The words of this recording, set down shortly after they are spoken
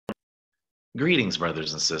Greetings,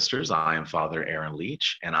 brothers and sisters. I am Father Aaron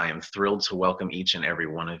Leach, and I am thrilled to welcome each and every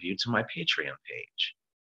one of you to my Patreon page.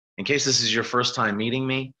 In case this is your first time meeting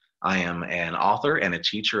me, I am an author and a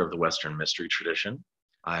teacher of the Western mystery tradition.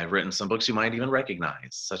 I've written some books you might even recognize,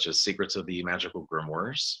 such as Secrets of the Magical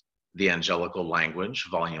Grimoires, The Angelical Language,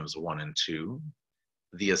 Volumes 1 and 2,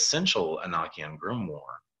 The Essential Enochian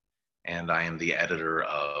Grimoire, and I am the editor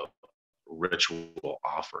of Ritual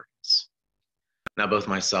Offerings. Now, both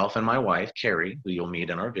myself and my wife, Carrie, who you'll meet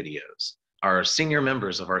in our videos, are senior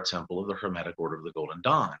members of our temple of the Hermetic Order of the Golden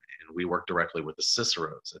Dawn, and we work directly with the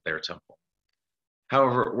Ciceros at their temple.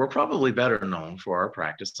 However, we're probably better known for our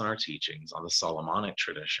practice and our teachings on the Solomonic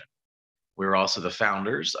tradition. We're also the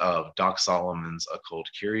founders of Doc Solomon's Occult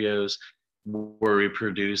Curios, where we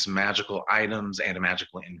produce magical items and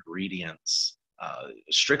magical ingredients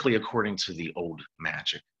strictly according to the old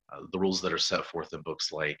magic. The rules that are set forth in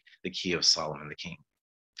books like The Key of Solomon the King.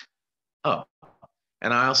 Oh,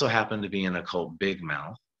 and I also happen to be an occult big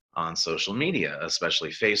mouth on social media, especially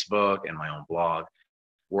Facebook and my own blog,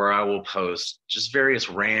 where I will post just various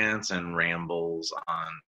rants and rambles on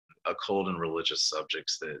occult and religious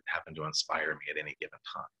subjects that happen to inspire me at any given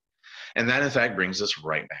time. And that, in fact, brings us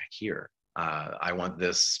right back here. I want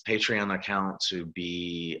this Patreon account to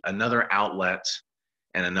be another outlet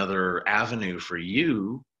and another avenue for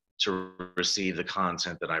you to receive the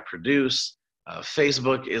content that I produce.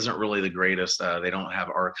 Facebook isn't really the greatest. They don't have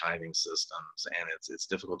archiving systems, and it's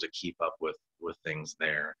difficult to keep up with things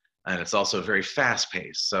there. And it's also very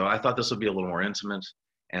fast-paced. So I thought this would be a little more intimate,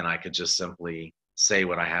 and I could just simply say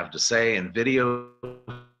what I have to say in video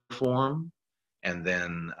form, and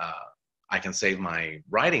then I can save my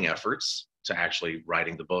writing efforts to actually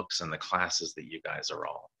writing the books and the classes that you guys are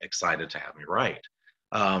all excited to have me write.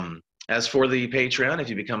 As for the Patreon, if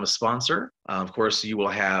you become a sponsor, of course, you will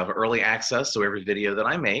have early access to every video that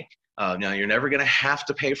I make. Now, you're never going to have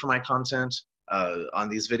to pay for my content on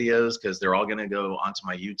these videos because they're all going to go onto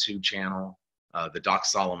my YouTube channel, the Doc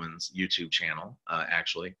Solomon's YouTube channel,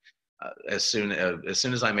 actually. As soon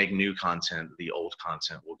as I make new content, the old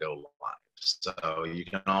content will go live. So you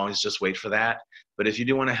can always just wait for that. But if you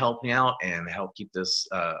do want to help me out and help keep this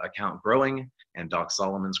account growing and Doc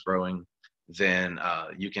Solomon's growing, then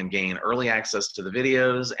you can gain early access to the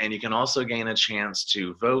videos, and you can also gain a chance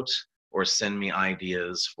to vote or send me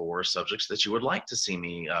ideas for subjects that you would like to see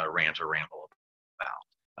me rant or ramble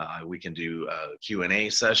about. We can do Q&A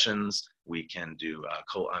sessions. We can do,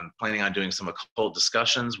 I'm planning on doing some occult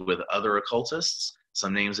discussions with other occultists,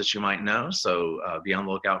 some names that you might know, so be on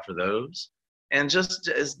the lookout for those. And just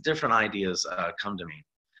as different ideas come to me.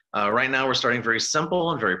 Right now, we're starting very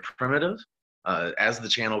simple and very primitive. As the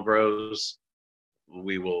channel grows,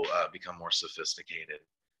 we will become more sophisticated.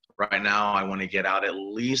 Right now, I want to get out at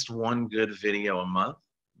least one good video a month,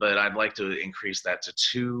 but I'd like to increase that to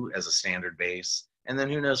 2 as a standard base. And then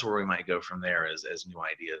who knows where we might go from there as new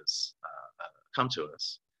ideas come to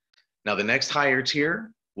us. Now, the next higher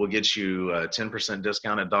tier will get you a 10%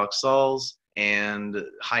 discount at Doc Sol's, and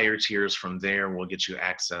higher tiers from there will get you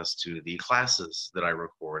access to the classes that I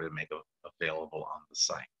record and make available on the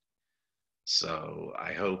site. So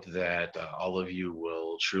I hope that all of you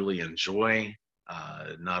will truly enjoy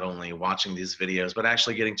not only watching these videos, but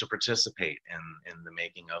actually getting to participate in the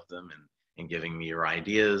making of them and giving me your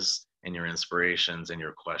ideas and your inspirations and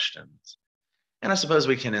your questions. And I suppose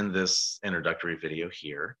we can end this introductory video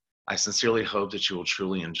here. I sincerely hope that you will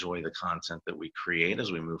truly enjoy the content that we create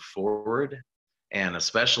as we move forward, and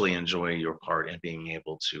especially enjoy your part in being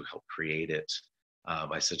able to help create it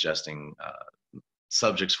by suggesting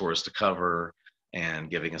subjects for us to cover and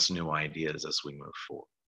giving us new ideas as we move forward.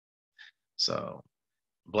 So,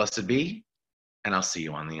 blessed be, and I'll see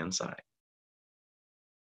you on the inside.